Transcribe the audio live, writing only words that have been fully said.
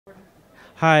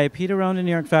Hi, Peter around in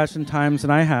New York Fashion Times,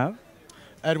 and I have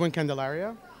Edwin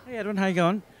Candelaria. Hey Edwin, how you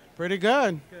going? Pretty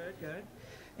good. Good, good.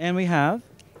 And we have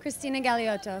Christina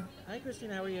Galioto. Hi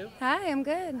Christina, how are you? Hi, I'm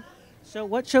good. So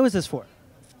what show is this for?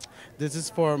 This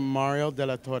is for Mario de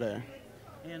la Torre.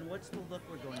 And what's the look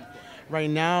we're going for?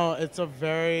 Right now, it's a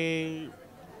very,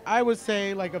 I would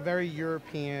say like a very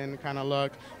European kind of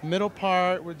look. Middle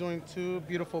part, we're doing two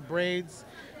beautiful braids,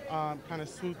 kind of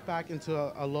swooped back into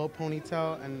a low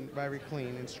ponytail and very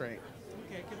clean and straight.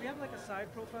 Okay, could we have like a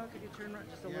side profile? Could you turn around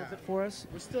just a little bit for us?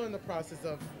 We're still in the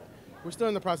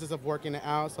process of working it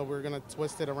out, so we're gonna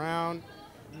twist it around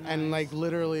and like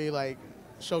literally like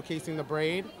showcasing the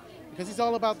braid because he's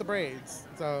all about the braids.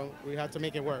 So we have to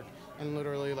make it work and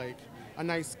literally like a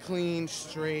nice clean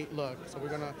straight look. So we're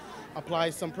gonna apply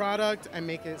some product and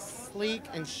make it sleek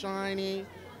and shiny,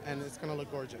 and it's gonna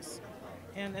look gorgeous.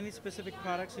 And any specific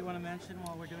products you want to mention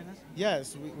while we're doing this?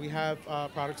 Yes, we have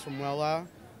products from Wella,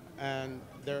 and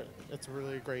it's a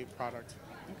really great product.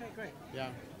 Okay, great.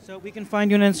 Yeah. So we can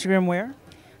find you on Instagram where?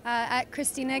 At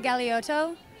Christina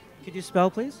Galioto. Could you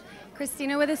spell, please?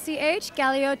 Christina with a CH,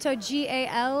 Galioto,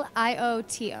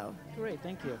 Galioto. Great,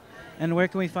 thank you. And where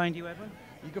can we find you, Edwin?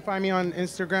 You can find me on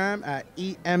Instagram at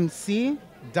Emc.stylez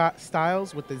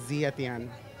with the Z at the end.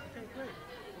 Okay, great.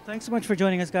 Thanks so much for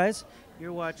joining us, guys.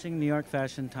 You're watching New York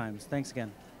Fashion Times. Thanks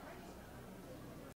again.